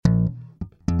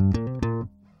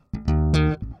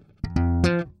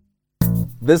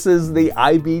This is the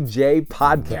IBJ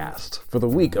podcast for the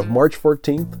week of March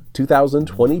 14th,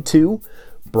 2022,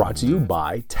 brought to you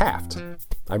by Taft.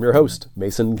 I'm your host,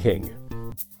 Mason King.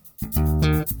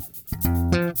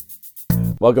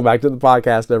 Welcome back to the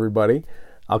podcast, everybody.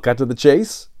 I'll cut to the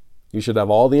chase. You should have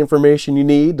all the information you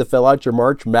need to fill out your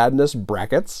March Madness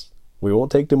brackets. We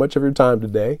won't take too much of your time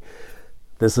today.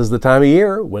 This is the time of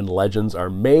year when legends are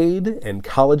made and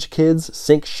college kids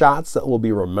sink shots that will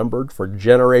be remembered for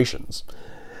generations.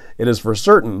 It is for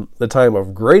certain the time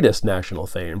of greatest national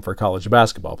fame for college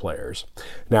basketball players.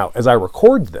 Now, as I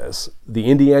record this, the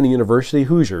Indiana University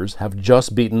Hoosiers have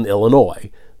just beaten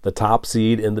Illinois, the top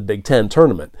seed in the Big Ten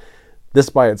tournament. This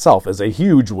by itself is a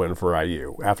huge win for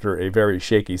IU after a very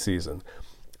shaky season.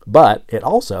 But it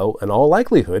also, in all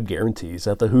likelihood, guarantees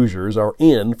that the Hoosiers are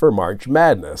in for March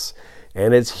Madness.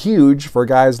 And it's huge for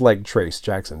guys like Trace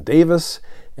Jackson Davis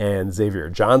and Xavier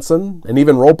Johnson, and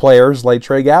even role players like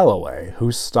Trey Galloway,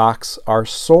 whose stocks are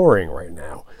soaring right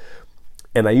now.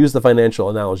 And I use the financial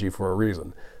analogy for a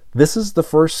reason. This is the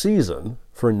first season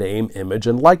for name, image,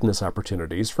 and likeness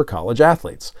opportunities for college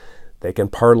athletes. They can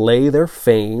parlay their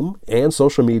fame and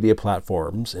social media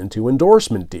platforms into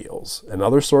endorsement deals and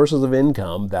other sources of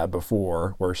income that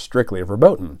before were strictly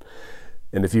verboten.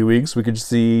 In a few weeks, we could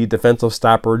see defensive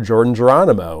stopper Jordan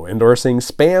Geronimo endorsing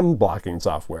spam blocking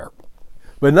software.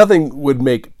 But nothing would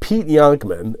make Pete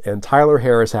Yonkman and Tyler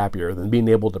Harris happier than being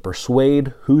able to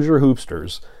persuade Hoosier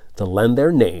Hoopsters to lend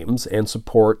their names and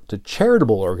support to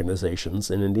charitable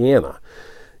organizations in Indiana.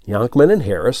 Yonkman and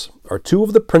Harris are two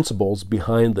of the principals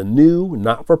behind the new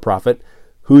not-for-profit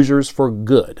Hoosiers for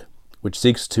Good, which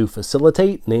seeks to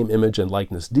facilitate name, image, and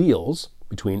likeness deals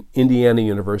between Indiana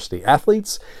University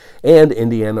athletes and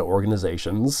Indiana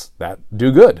organizations that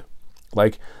do good,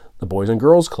 like the Boys and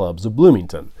Girls Clubs of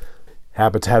Bloomington,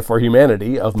 Habitat for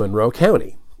Humanity of Monroe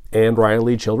County, and Ryan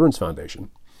Lee Children's Foundation.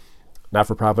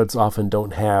 Not-for-profits often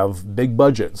don't have big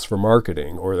budgets for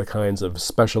marketing or the kinds of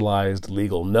specialized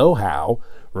legal know-how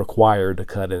required to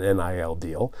cut an NIL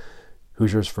deal.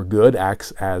 Hoosiers for Good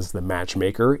acts as the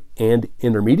matchmaker and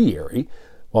intermediary,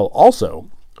 while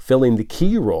also filling the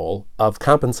key role of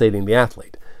compensating the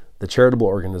athlete. The charitable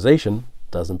organization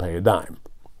doesn't pay a dime.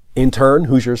 In turn,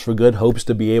 Hoosiers for Good hopes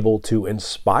to be able to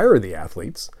inspire the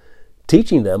athletes,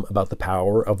 teaching them about the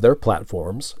power of their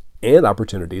platforms and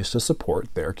opportunities to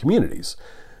support their communities.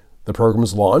 The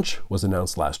program's launch was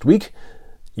announced last week.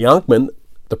 Yonkman,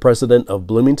 the president of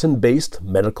Bloomington-based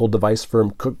medical device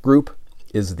firm Cook Group,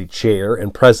 is the chair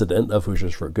and president of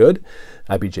Hoosiers for Good.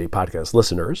 IBJ podcast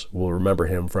listeners will remember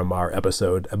him from our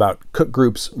episode about Cook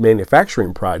Group's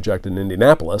manufacturing project in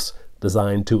Indianapolis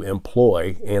designed to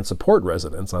employ and support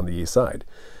residents on the east side.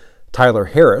 Tyler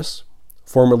Harris,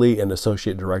 formerly an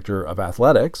associate director of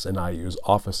athletics in IU's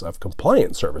Office of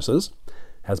Compliance Services,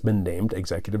 has been named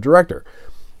executive director.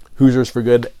 Hoosiers for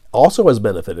Good also has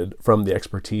benefited from the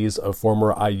expertise of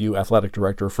former IU athletic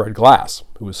director Fred Glass,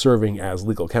 who is serving as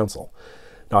legal counsel.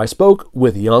 Now, I spoke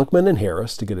with Yonkman and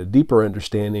Harris to get a deeper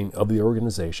understanding of the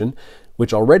organization,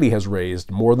 which already has raised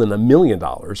more than $1 million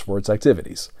for its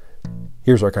activities.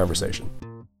 Here's our conversation.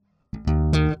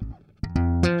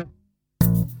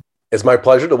 It's my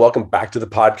pleasure to welcome back to the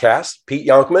podcast Pete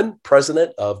Yonkman,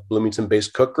 president of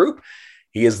Bloomington-based Cook Group.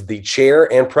 He is the chair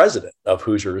and president of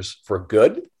Hoosiers for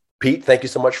Good. Pete, thank you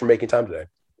so much for making time today.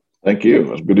 Thank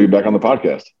you. It's good to be back on the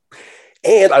podcast.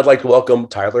 And I'd like to welcome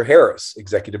Tyler Harris,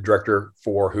 executive director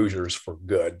for Hoosiers for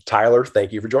Good. Tyler,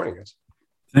 thank you for joining us.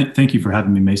 Thank you for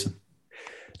having me, Mason.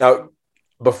 Now,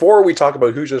 before we talk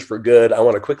about Hoosiers for Good, I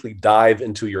want to quickly dive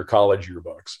into your college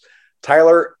yearbooks.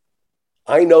 Tyler,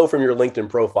 I know from your LinkedIn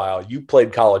profile, you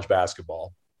played college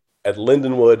basketball at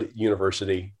Lindenwood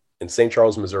University in St.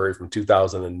 Charles, Missouri from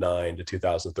 2009 to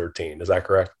 2013. Is that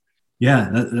correct? Yeah,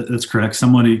 that's correct.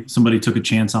 Somebody took a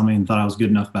chance on me and thought I was a good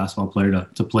enough basketball player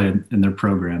to play in their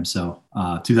program. So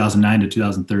 2009 to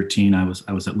 2013, I was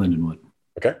at Lindenwood.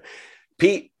 Okay.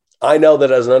 Pete, I know that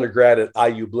as an undergrad at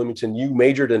IU Bloomington, you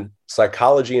majored in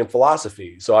psychology and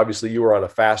philosophy. So obviously you were on a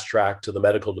fast track to the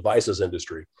medical devices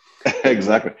industry.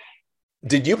 Exactly.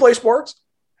 Did you play sports?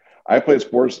 I played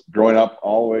sports growing up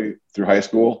all the way through high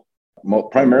school,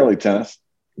 primarily tennis.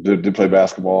 Did play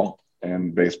basketball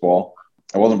and baseball.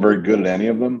 I wasn't very good at any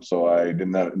of them, so I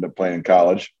didn't end up playing in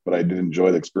college, but I did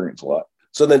enjoy the experience a lot.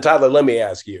 So then, Tyler, let me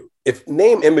ask you, if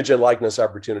name, image, and likeness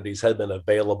opportunities had been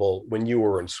available when you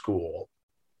were in school,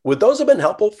 would those have been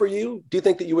helpful for you? Do you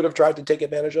think that you would have tried to take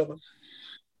advantage of them?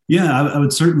 Yeah, I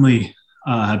would certainly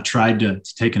have tried to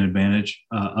take an advantage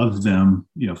of them.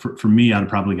 You know, for me, I'd have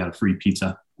probably got a free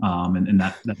pizza, and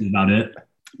that's about it.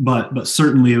 But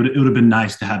certainly, it would have been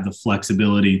nice to have the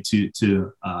flexibility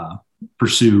to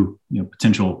pursue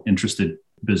potential interested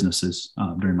businesses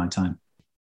during my time.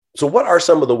 So what are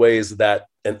some of the ways that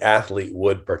an athlete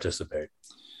would participate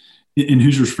In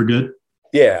Hoosiers for Good?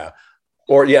 Yeah.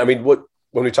 Or, yeah, I mean,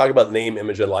 when we talk about name,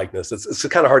 image, and likeness, it's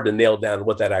kind of hard to nail down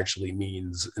what that actually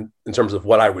means in terms of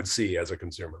what I would see as a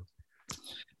consumer.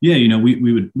 Yeah,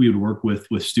 we would work with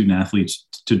student athletes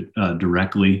to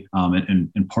directly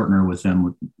and partner with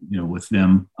them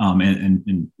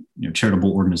and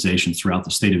charitable organizations throughout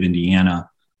the state of Indiana,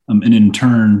 and in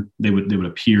turn they would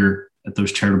appear at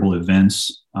those charitable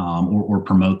events or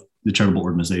promote the charitable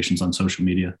organizations on social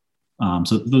media.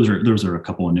 So those are a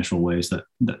couple initial ways that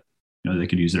they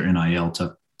could use their NIL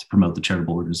to promote the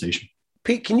charitable organization.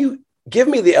 Pete, can you give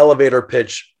me the elevator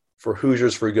pitch for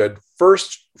Hoosiers for Good,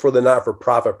 first for the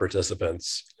not-for-profit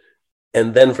participants,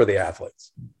 and then for the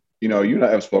athletes? You and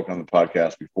I have spoken on the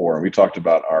podcast before, and we talked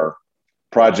about our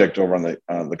project over on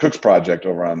the Cooks project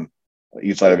over on the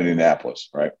east side of Indianapolis,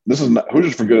 right?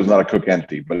 Hoosiers for Good is not a Cook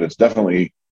entity, but it's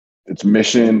definitely its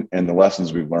mission and the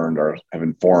lessons we've learned have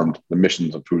informed the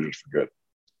missions of Hoosiers for Good.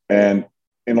 And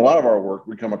in a lot of our work,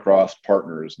 we come across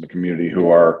partners in the community who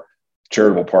are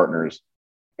charitable partners.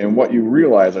 And what you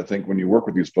realize, I think, when you work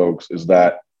with these folks is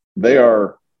that they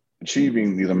are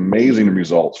achieving these amazing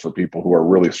results for people who are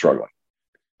really struggling.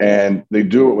 And they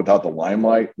do it without the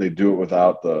limelight. They do it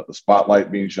without the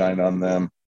spotlight being shined on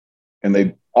them. And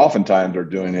they oftentimes are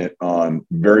doing it on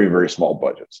very, very small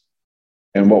budgets.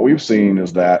 And what we've seen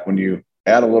is that when you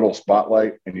add a little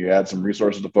spotlight and you add some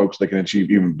resources to folks, they can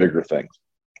achieve even bigger things.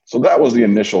 So that was the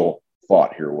initial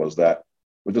thought here, was that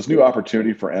with this new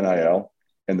opportunity for NIL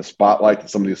and the spotlight that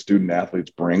some of these student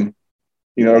athletes bring,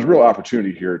 there's real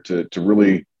opportunity here to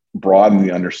really broaden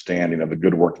the understanding of the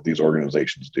good work that these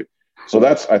organizations do. So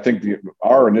that's, I think,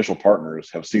 our initial partners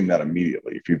have seen that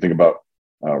immediately. If you think about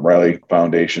Riley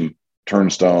Foundation,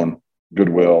 Turnstone,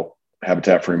 Goodwill,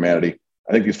 Habitat for Humanity,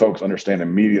 I think these folks understand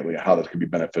immediately how this could be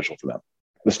beneficial for them.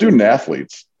 The student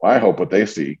athletes, I hope what they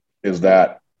see is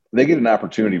that they get an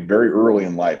opportunity very early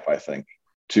in life, I think,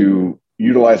 to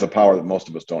utilize a power that most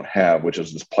of us don't have, which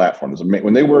is this platform.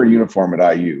 When they wear a uniform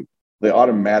at IU, they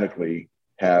automatically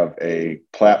have a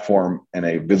platform and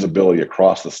a visibility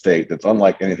across the state that's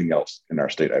unlike anything else in our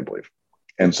state, I believe.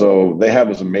 And so they have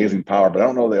this amazing power, but I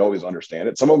don't know they always understand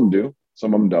it. Some of them do,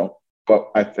 some of them don't.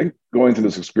 But I think going through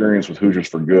this experience with Hoosiers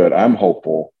for Good, I'm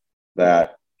hopeful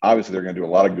that obviously they're going to do a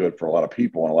lot of good for a lot of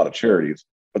people and a lot of charities.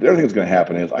 But the other thing that's going to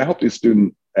happen is I hope these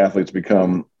student athletes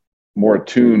become more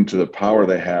attuned to the power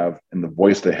they have and the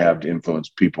voice they have to influence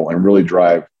people and really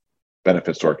drive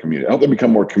benefits to our community. I hope they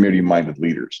become more community-minded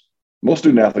leaders. Most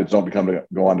student athletes don't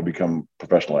go on to become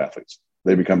professional athletes.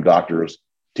 They become doctors,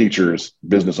 teachers,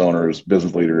 business owners,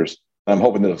 business leaders. I'm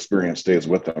hoping that experience stays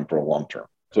with them for a long term.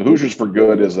 So Hoosiers for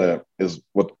Good is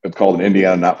what it's called an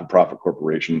Indiana not-for-profit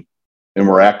corporation. And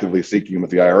we're actively seeking with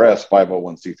the IRS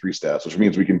 501c3 status, which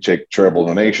means we can take charitable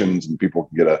donations and people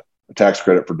can get a tax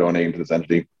credit for donating to this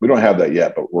entity. We don't have that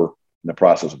yet, but we're in the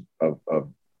process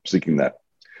of seeking that.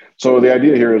 So the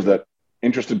idea here is that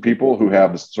interested people who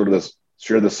have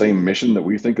share the same mission that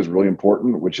we think is really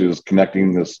important, which is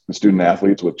connecting the student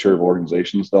athletes with charitable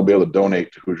organizations, they'll be able to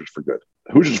donate to Hoosiers for Good.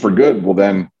 Hoosiers for Good will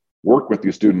then work with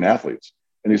these student athletes.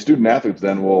 And these student athletes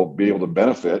then will be able to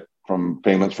benefit from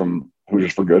payments from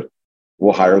Hoosiers for Good.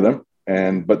 We'll hire them,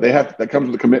 but that comes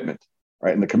with a commitment,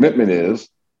 right? And the commitment is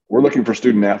we're looking for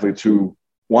student athletes who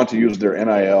want to use their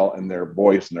NIL and their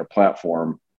voice and their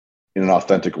platform in an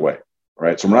authentic way,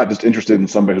 right? So we're not just interested in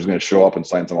somebody who's going to show up and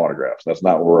sign some autographs. That's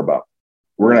not what we're about.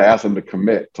 We're going to ask them to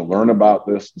commit to learn about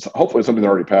this. It's hopefully something they're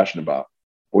already passionate about.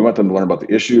 We want them to learn about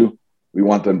the issue. We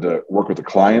want them to work with the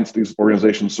clients these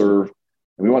organizations serve.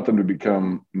 And we want them to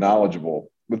become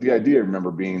knowledgeable, with the idea,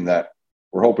 remember, being that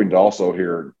we're hoping to also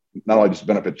here not only just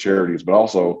benefit charities, but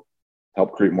also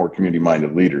help create more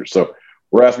community-minded leaders. So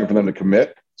we're asking for them to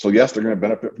commit. So yes, they're going to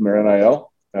benefit from their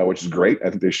NIL, which is great. I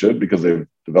think they should, because they've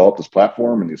developed this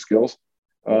platform and these skills.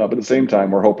 But at the same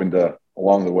time, we're hoping to,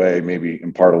 along the way, maybe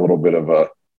impart a little bit of a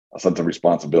sense of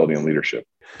responsibility and leadership.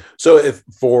 So if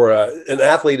for an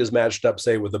athlete is matched up,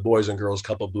 say, with the Boys and Girls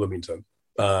Club of Bloomington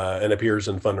and appears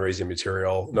in fundraising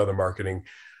material and other marketing,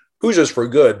 Hoosiers for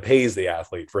Good pays the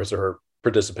athlete for his or her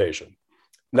participation,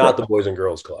 not the Boys and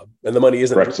Girls Club. And the money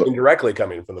isn't indirectly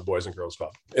coming from the Boys and Girls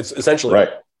Club. It's essentially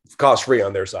cost-free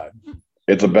on their side.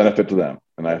 It's a benefit to them.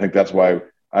 And I think that's why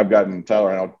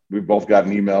Tyler and I, we've both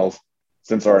gotten emails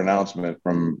since our announcement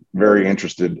from very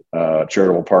interested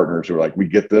charitable partners who are like, we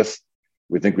get this.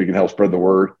 We think we can help spread the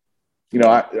word.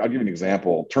 I'll give you an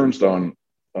example. Turnstone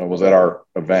was at our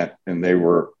event, and they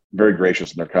were very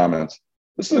gracious in their comments.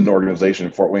 This is an organization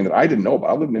in Fort Wayne that I didn't know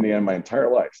about. I lived in Indiana my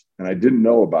entire life, and I didn't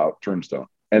know about Turnstone.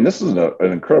 And this is an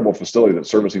incredible facility that's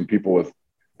servicing people with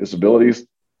disabilities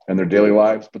and their daily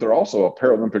lives, but they're also a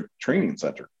Paralympic training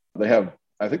center. They have,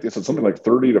 I think they said something like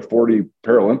 30 to 40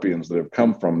 Paralympians that have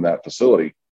come from that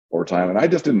facility over time. And I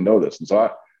just didn't know this. And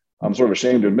so I'm sort of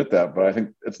ashamed to admit that, but I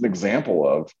think it's an example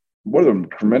of what a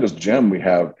tremendous gem we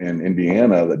have in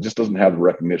Indiana that just doesn't have the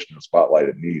recognition and spotlight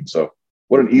it needs. So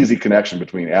what an easy connection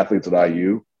between athletes at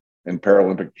IU and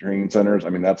Paralympic training centers. I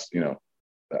mean, that's,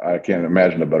 I can't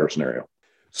imagine a better scenario.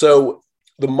 So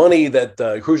the money that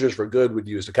Hoosiers for Good would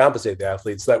use to compensate the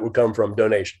athletes, that would come from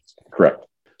donations. Correct.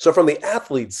 So from the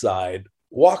athlete side,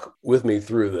 walk with me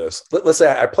through this. Let's say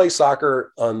I play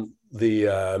soccer on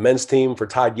the men's team for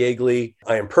Todd Yeagley.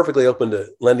 I am perfectly open to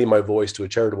lending my voice to a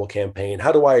charitable campaign.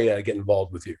 How do I get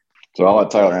involved with you? So I'll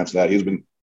let Tyler answer that. He's been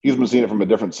seeing it from a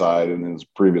different side in his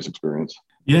previous experience.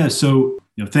 Yeah. So,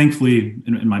 thankfully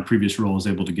in my previous role, I was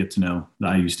able to get to know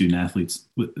the IU student athletes,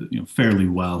 fairly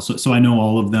well. So I know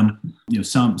all of them.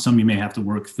 Some you may have to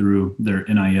work through their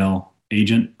NIL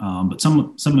agent, but some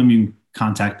of them you can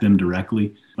contact them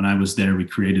directly. When I was there, we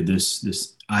created this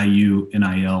IU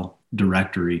NIL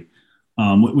directory,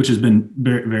 which has been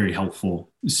very, very helpful.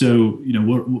 So,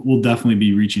 we'll definitely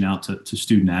be reaching out to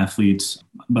student athletes,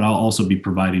 but I'll also be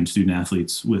providing student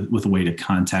athletes with a way to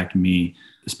contact me,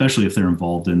 especially if they're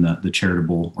involved in the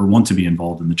charitable or want to be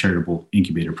involved in the charitable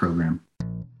incubator program.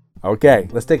 Okay,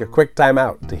 let's take a quick time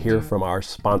out to hear from our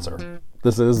sponsor.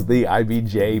 This is the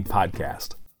IBJ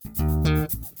podcast.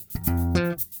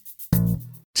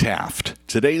 Taft,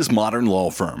 today's modern law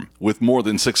firm. With more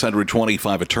than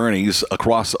 625 attorneys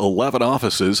across 11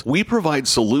 offices, we provide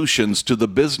solutions to the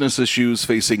business issues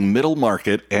facing middle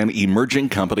market and emerging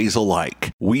companies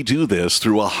alike. We do this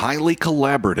through a highly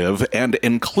collaborative and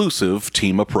inclusive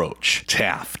team approach.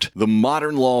 Taft, the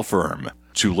modern law firm.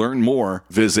 To learn more,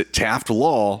 visit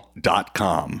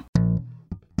taftlaw.com.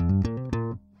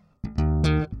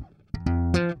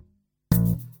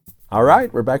 All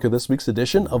right, we're back with this week's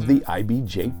edition of the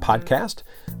IBJ podcast.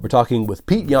 We're talking with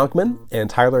Pete Yonkman and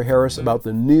Tyler Harris about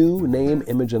the new name,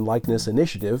 image, and likeness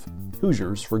initiative,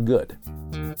 Hoosiers for Good.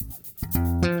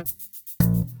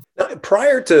 Now,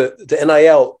 prior to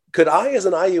NIL, could I, as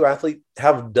an IU athlete,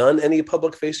 have done any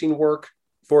public-facing work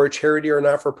for a charity or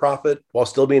not-for-profit while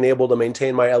still being able to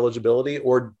maintain my eligibility,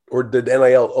 or did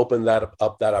NIL open that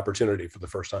opportunity for the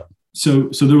first time? So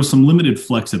there was some limited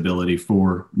flexibility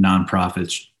for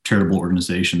nonprofits, charitable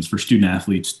organizations, for student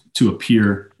athletes to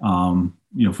appear,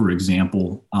 for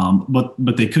example,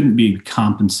 but they couldn't be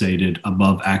compensated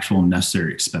above actual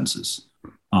necessary expenses.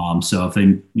 So if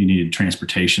you needed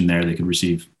transportation there, they could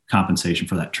receive compensation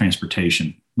for that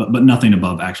transportation, but nothing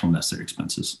above actual necessary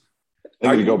expenses. I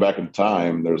think if you go back in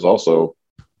time, there's also,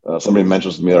 somebody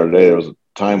mentioned to me the other day, there was a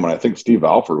time when I think Steve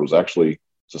Alford was actually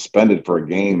suspended for a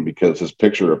game because his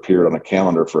picture appeared on a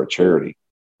calendar for a charity.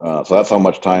 So that's how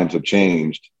much times have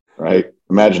changed, right?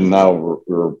 Imagine now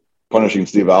we're punishing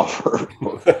Steve Alford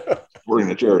for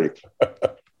supporting a charity.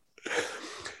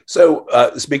 So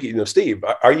speaking of Steve,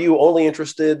 are you only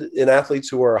interested in athletes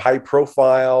who are high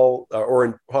profile or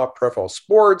in top profile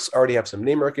sports, already have some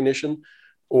name recognition?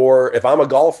 Or if I'm a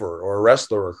golfer or a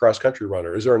wrestler or a cross-country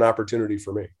runner, is there an opportunity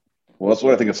for me? Well, that's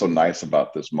what I think is so nice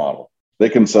about this model. They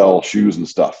can sell shoes and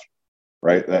stuff,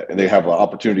 right? They have an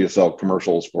opportunity to sell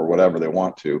commercials for whatever they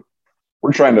want to.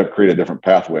 We're trying to create a different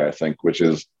pathway, I think, which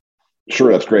is,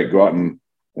 sure, that's great. Go out and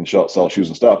sell shoes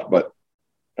and stuff. But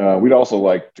we'd also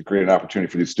like to create an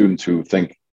opportunity for these students who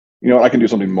think, I can do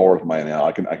something more with my NIL.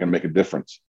 I can make a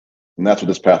difference. And that's what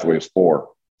this pathway is for.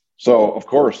 So, of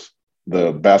course,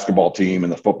 the basketball team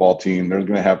and the football team, there's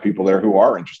going to have people there who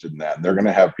are interested in that. And they're going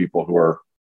to have people who are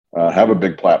have a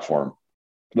big platform.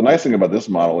 The nice thing about this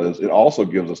model is it also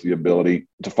gives us the ability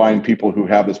to find people who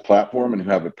have this platform and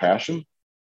who have a passion,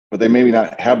 but they maybe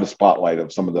not have the spotlight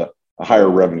of some of the higher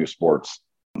revenue sports.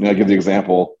 I give the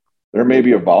example, there may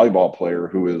be a volleyball player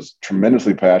who is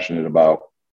tremendously passionate about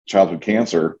childhood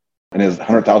cancer and has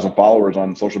 100,000 followers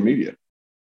on social media.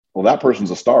 Well, that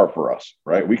person's a star for us,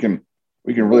 right? We can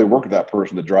really work with that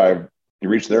person to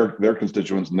reach their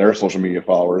constituents and their social media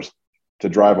followers to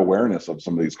drive awareness of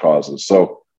some of these causes.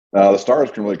 So the stars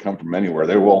can really come from anywhere.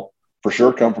 They will for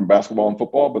sure come from basketball and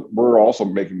football, but we're also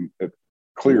making it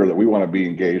clear that we want to be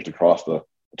engaged across the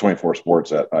 24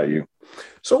 sports at IU.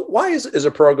 So why is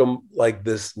a program like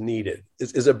this needed?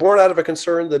 Is it born out of a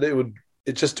concern that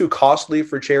it's just too costly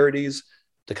for charities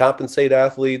to compensate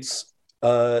athletes?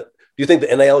 Do you think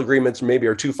the NIL agreements maybe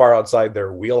are too far outside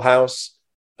their wheelhouse,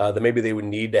 that maybe they would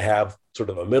need to have sort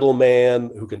of a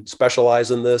middleman who can specialize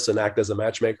in this and act as a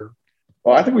matchmaker?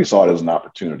 Well, I think we saw it as an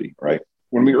opportunity, right?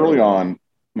 when we early on,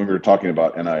 when we were talking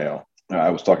about NIL, I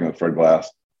was talking with Fred Glass,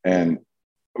 and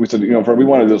we said, Fred, we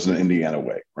want to do this in an Indiana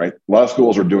way, right? A lot of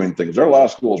schools are doing things. There are a lot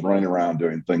of schools running around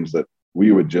doing things that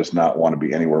we would just not want to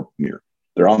be anywhere near.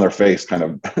 They're on their face kind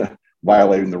of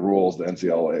violating the rules the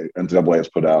NCAA has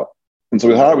put out. And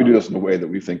so how do we do this in a way that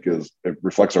we think it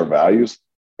reflects our values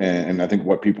and I think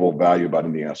what people value about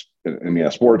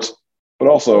Indiana sports, but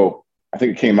also I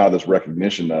think it came out of this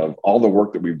recognition of all the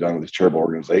work that we've done with these charitable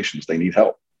organizations, they need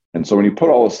help. And so when you put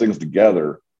all those things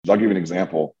together, I'll give you an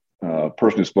example. A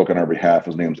person who spoke on our behalf,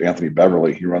 his name is Anthony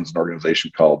Beverly. He runs an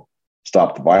organization called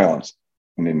Stop the Violence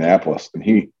in Indianapolis. And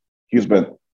he spent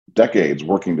decades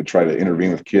working to try to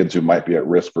intervene with kids who might be at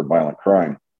risk for violent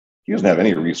crime. He doesn't have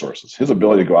any resources. His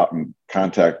ability to go out and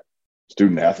contact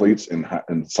student athletes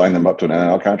and sign them up to an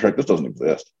NIL contract, this doesn't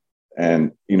exist.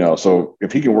 And, so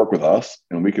if he can work with us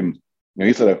and we can,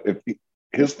 he said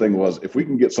his thing was, if we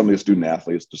can get some of these student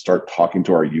athletes to start talking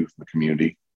to our youth in the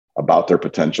community about their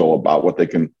potential, about what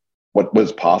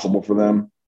is possible for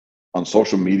them on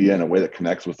social media in a way that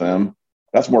connects with them,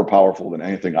 that's more powerful than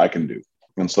anything I can do.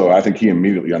 And so I think he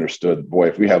immediately understood, boy,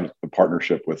 if we have a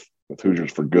partnership with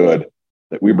Hoosiers for Good,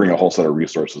 that we bring a whole set of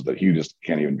resources that he just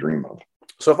can't even dream of.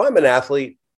 So if I'm an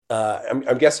athlete,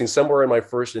 I'm guessing somewhere in my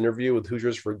first interview with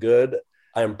Hoosiers for Good,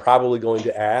 I'm probably going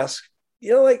to ask,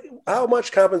 how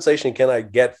much compensation can I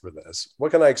get for this?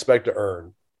 What can I expect to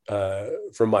earn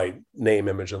from my name,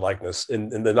 image, and likeness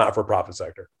in the not-for-profit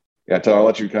sector? Yeah, I'll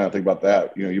let you kind of think about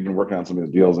that. You've been working on some of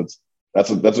these deals. It's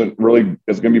going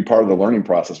to be part of the learning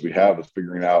process we have is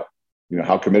figuring out,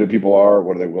 how committed people are,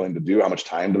 what are they willing to do, how much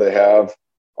time do they have,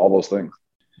 all those things.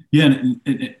 Yeah,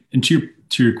 and to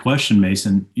your question,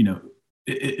 Mason,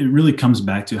 it really comes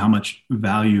back to how much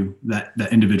value that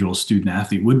individual student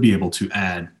athlete would be able to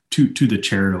add to the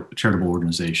charitable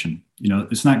organization.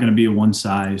 It's not going to be a one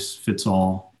size fits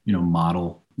all,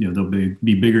 model. There'll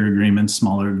be bigger agreements,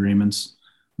 smaller agreements,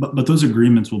 but those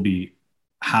agreements will be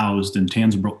housed in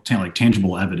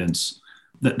tangible evidence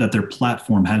that their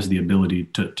platform has the ability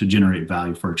to generate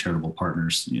value for our charitable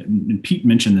partners. And Pete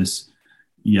mentioned this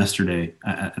yesterday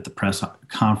at the press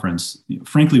conference.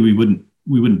 Frankly, we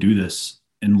wouldn't do this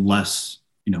unless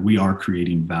we are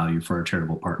creating value for our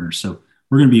charitable partners. So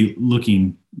we're going to be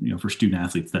looking for student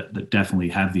athletes that definitely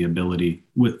have the ability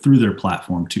through their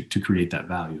platform to create that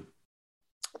value.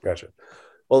 Gotcha.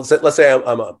 Well, let's say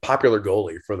I'm a popular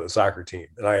goalie for the soccer team,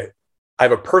 and I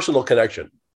have a personal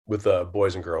connection with the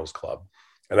Boys and Girls Club,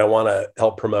 and I want to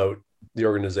help promote the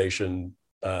organization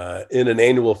in an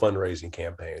annual fundraising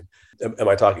campaign. Am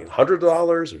I talking hundreds of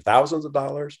dollars or thousands of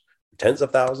dollars, tens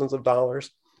of thousands of dollars?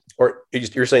 Or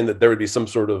you're saying that there would be some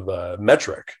sort of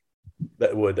metric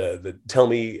that would that tell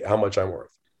me how much I'm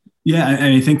worth? Yeah,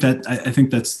 I think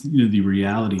that's the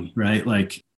reality, right?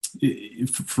 Like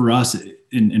for us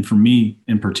and for me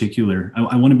in particular,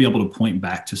 I want to be able to point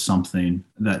back to something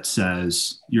that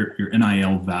says your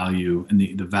NIL value and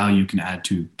the value you can add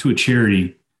to a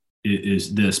charity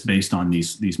is this based on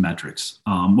these metrics,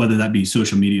 whether that be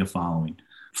social media following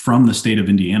from the state of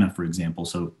Indiana, for example.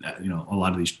 So, a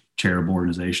lot of these charitable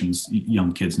organizations,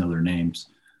 young kids know their names.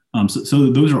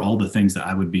 So those are all the things that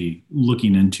I would be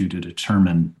looking into to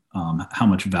determine how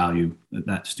much value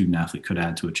that student athlete could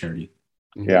add to a charity.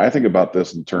 Yeah, I think about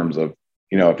this in terms of,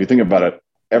 if you think about it,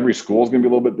 every school is going to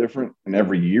be a little bit different and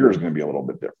every year is going to be a little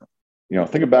bit different.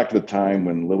 Think back to the time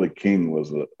when Lily King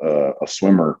was a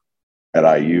swimmer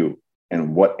at IU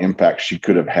and what impact she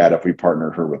could have had if we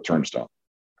partnered her with Turnstone.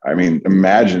 I mean,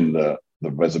 imagine the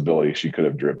visibility she could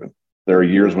have driven. There are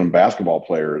years when basketball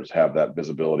players have that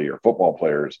visibility or football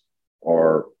players,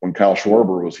 or when Kyle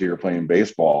Schwarber was here playing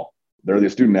baseball, there are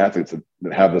these student athletes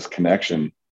that have this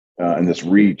connection and this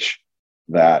reach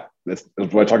that's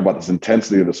what I talk about, this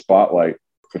intensity of the spotlight.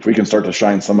 If we can start to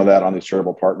shine some of that on these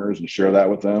charitable partners and share that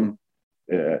with them,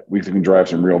 we can drive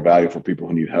some real value for people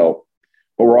who need help.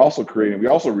 But we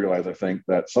also realize, I think,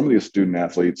 that some of these student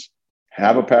athletes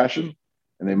have a passion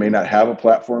and they may not have a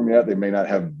platform yet. They may not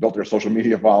have built their social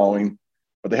media following,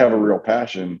 but they have a real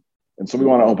passion. And so we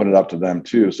want to open it up to them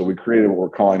too. So we created what we're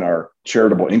calling our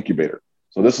charitable incubator.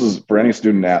 So this is for any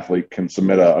student athlete can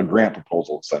submit a grant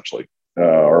proposal, essentially,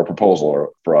 or a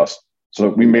proposal for us. So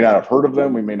we may not have heard of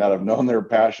them. We may not have known their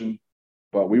passion,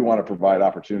 but we want to provide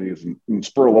opportunities and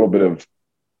spur a little bit of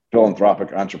philanthropic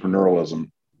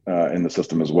entrepreneurialism in the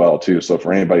system as well, too. So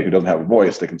for anybody who doesn't have a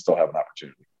voice, they can still have an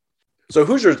opportunity. So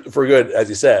Hoosiers for Good, as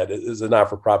you said, is a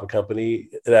not-for-profit company.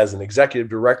 It has an executive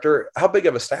director. How big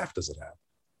of a staff does it have?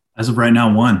 As of right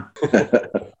now, one.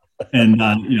 And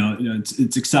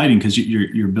it's exciting because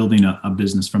you're building a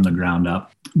business from the ground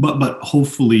up. But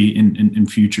hopefully in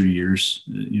future years,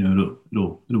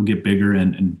 it'll get bigger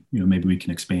and maybe we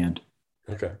can expand.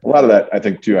 Okay. A lot of that, I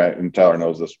think, too, and Tyler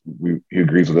knows this. He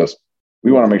agrees with this.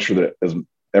 We want to make sure that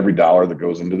every dollar that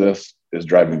goes into this is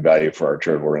driving value for our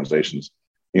charitable organizations.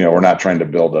 We're not trying to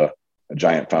build a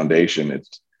giant foundation.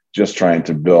 It's just trying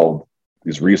to build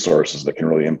these resources that can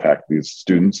really impact these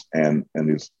students and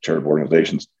these charitable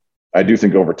organizations. I do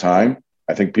think over time,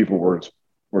 I think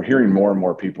we're hearing more and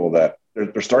more people that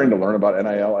they're starting to learn about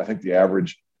NIL. I think the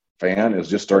average fan is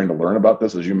just starting to learn about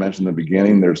this. As you mentioned in the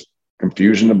beginning, there's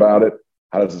confusion about it.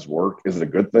 How does this work? Is it a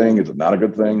good thing? Is it not a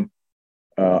good thing?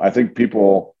 I think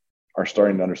people are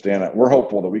starting to understand that. We're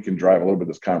hopeful that we can drive a little bit of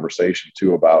this conversation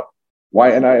too about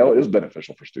why NIL is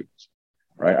beneficial for students,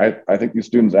 right? I think these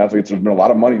students athletes, there's been a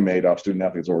lot of money made off student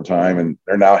athletes over time, and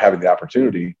they're now having the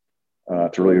opportunity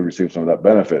to really receive some of that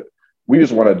benefit. We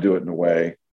just want to do it in a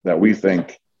way that we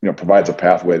think, provides a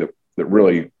pathway that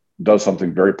really does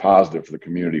something very positive for the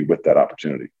community with that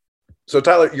opportunity. So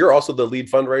Tyler, you're also the lead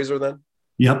fundraiser then?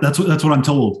 Yep, that's what I'm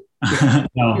told.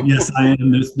 Yes, I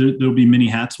am. There'll be many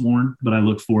hats worn, but I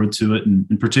look forward to it, and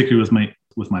in particular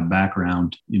with my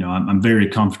background, I'm very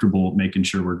comfortable making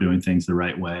sure we're doing things the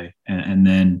right way, and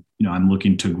then I'm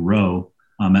looking to grow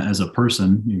as a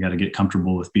person. You got to get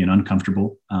comfortable with being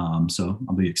uncomfortable. So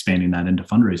I'll be expanding that into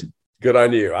fundraising. Good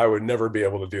on you. I would never be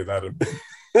able to do that.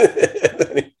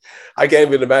 I can't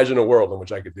even imagine a world in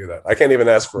which I could do that. I can't even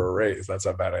ask for a raise. That's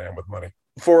how bad I am with money.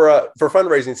 For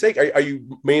fundraising sake, are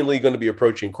you mainly going to be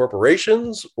approaching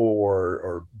corporations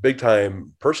or big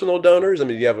time personal donors? I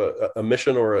mean, do you have a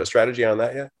mission or a strategy on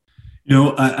that yet?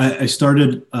 I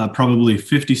started probably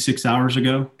 56 hours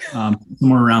ago,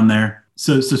 somewhere around there.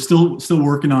 So still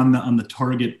working on the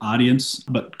target audience,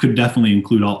 but could definitely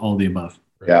include all the above.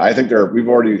 Yeah, I think we've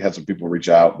already had some people reach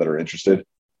out that are interested.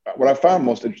 What I found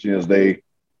most interesting is they're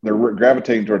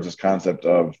gravitating towards this concept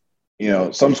of,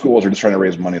 some schools are just trying to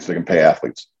raise money so they can pay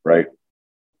athletes, right?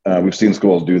 We've seen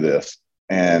schools do this,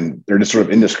 and they're just sort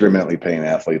of indiscriminately paying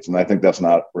athletes. And I think that's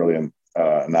not really an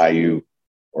IU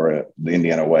or the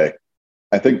Indiana way.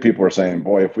 I think people are saying,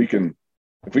 boy, if we can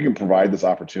provide this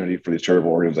opportunity for these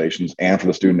charitable organizations and for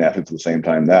the student athletes at the same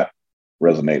time, that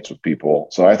resonates with people.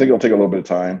 So I think it'll take a little bit of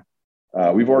time.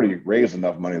 We've already raised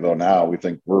enough money though. Now we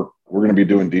think we're going to be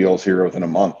doing deals here within a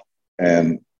month,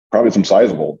 and probably some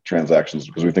sizable transactions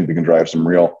because we think we can drive some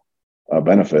real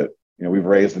benefit. We've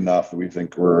raised enough that we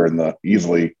think we're in the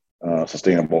easily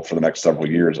sustainable for the next several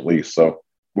years at least. So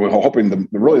we're hoping the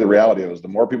reality is the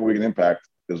more people we can impact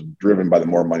is driven by the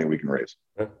more money we can raise.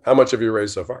 How much have you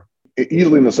raised so far?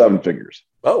 Easily in the 7 figures.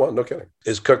 Oh, well, no kidding.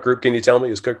 Is Cook Group, can you tell me,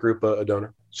 is Cook Group a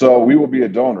donor? So we will be a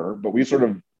donor, but we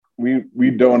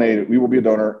donated, we will be a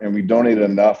donor, and we donated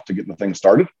enough to get the thing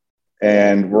started.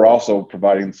 And we're also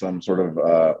providing some sort of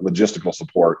logistical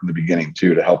support in the beginning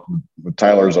too, to help.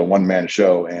 Tyler's a one-man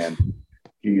show, and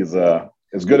he's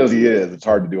as good as he is. It's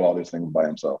hard to do all these things by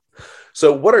himself.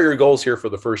 So what are your goals here for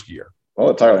the first year? Well,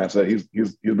 let Tyler answer that.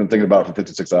 He's been thinking about it for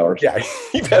 56 hours. Yeah,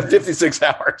 you've had 56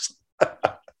 hours.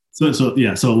 So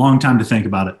a long time to think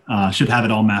about it. Should have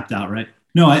it all mapped out, right?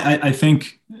 No, I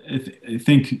think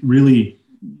really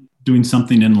doing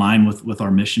something in line with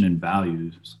our mission and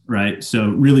values, right? So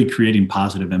really creating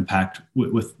positive impact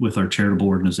with our charitable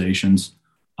organizations,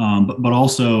 but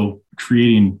also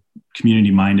creating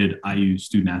community-minded IU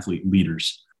student-athlete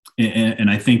leaders. And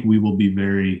I think we will be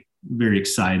very, very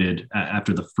excited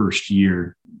after the first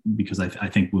year, because I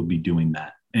think we'll be doing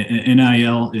that. And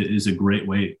NIL is a great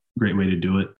way to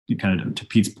do it. Kind of to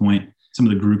Pete's point, some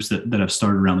of the groups that have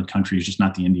started around the country is just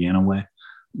not the Indiana way.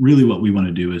 Really what we want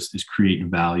to do is create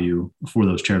value for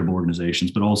those charitable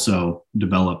organizations, but also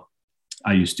develop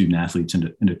IU student athletes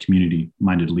into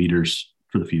community-minded leaders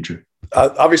for the future.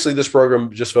 Obviously, this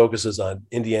program just focuses on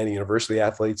Indiana University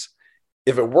athletes.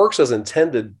 If it works as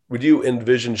intended, would you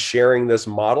envision sharing this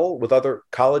model with other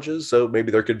colleges? So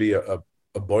maybe there could be a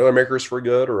Boilermakers for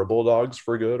Good, or a Bulldogs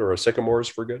for Good, or a Sycamores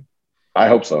for Good? I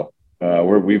hope so.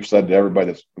 We've said to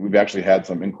everybody that we've actually had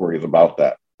some inquiries about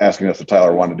that, asking us if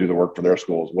Tyler wanted to do the work for their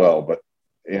school as well. But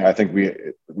I think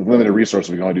with limited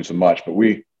resources, we can only do so much. But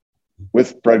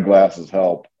with Fred Glass's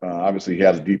help, obviously he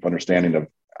has a deep understanding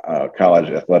of college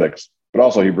athletics, but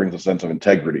also he brings a sense of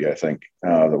integrity, I think,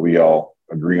 that we all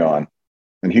agree on.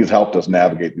 And he's helped us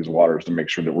navigate these waters to make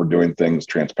sure that we're doing things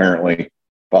transparently,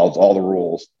 follows all the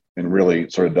rules, and really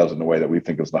sort of does it in a way that we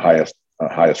think is the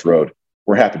highest road.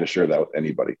 We're happy to share that with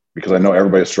anybody, because I know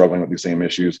everybody's struggling with these same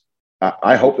issues.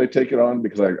 I hope they take it on,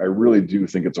 because I really do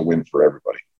think it's a win for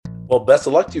everybody. Well, best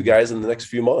of luck to you guys in the next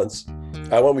few months.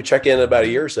 Why don't we check in about a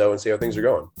year or so and see how things are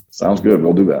going? Sounds good.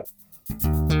 We'll do that.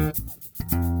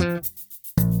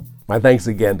 My thanks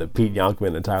again to Pete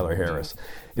Yonkman and Tyler Harris.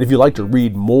 And if you'd like to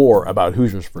read more about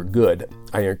Hoosiers for Good,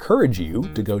 I encourage you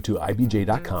to go to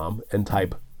ibj.com and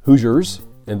type Hoosiers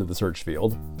into the search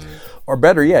field. Or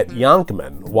better yet,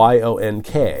 Yonkman,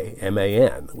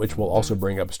 Yonkman, which will also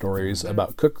bring up stories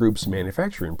about Cook Group's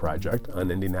manufacturing project on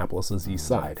Indianapolis's east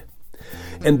side.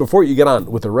 And before you get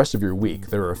on with the rest of your week,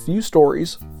 there are a few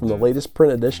stories from the latest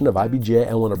print edition of IBJ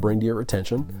I want to bring to your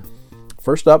attention.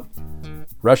 First up,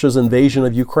 Russia's invasion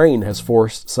of Ukraine has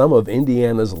forced some of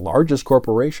Indiana's largest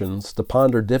corporations to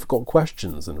ponder difficult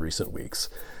questions in recent weeks,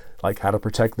 like how to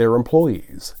protect their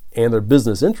employees and their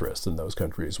business interests in those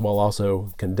countries, while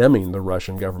also condemning the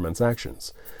Russian government's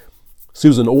actions.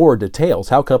 Susan Orr details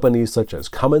how companies such as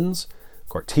Cummins,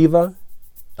 Corteva,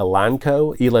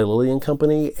 Elanco, Eli Lilly and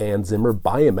Company, and Zimmer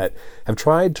Biomet have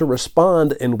tried to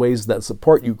respond in ways that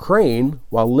support Ukraine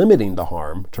while limiting the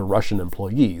harm to Russian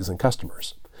employees and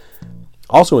customers.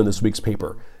 Also in this week's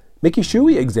paper, Mickey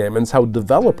Shuey examines how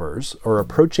developers are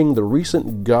approaching the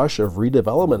recent gush of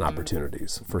redevelopment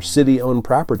opportunities for city-owned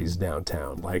properties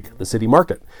downtown, like the City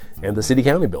Market and the City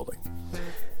County Building.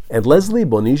 And Leslie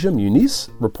Bonilla Muniz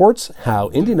reports how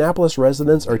Indianapolis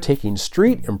residents are taking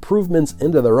street improvements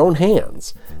into their own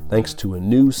hands, thanks to a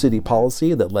new city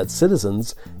policy that lets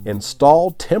citizens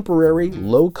install temporary,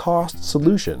 low-cost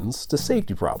solutions to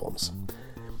safety problems.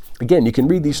 Again, you can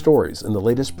read these stories in the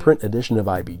latest print edition of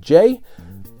IBJ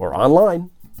or online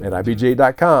at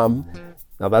ibj.com.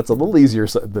 Now that's a little easier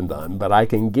said than done, but I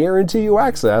can guarantee you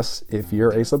access if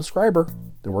you're a subscriber.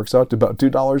 It works out to about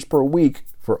 $2 per week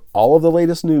for all of the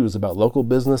latest news about local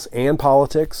business and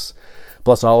politics,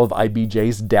 plus all of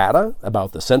IBJ's data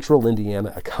about the central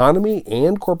Indiana economy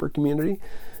and corporate community.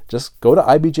 Just go to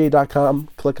ibj.com,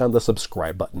 click on the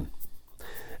subscribe button.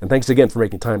 And thanks again for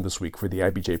making time this week for the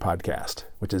IBJ podcast,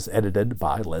 which is edited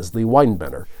by Leslie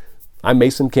Weidenbender. I'm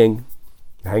Mason King.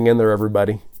 Hang in there,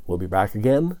 everybody. We'll be back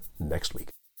again next week.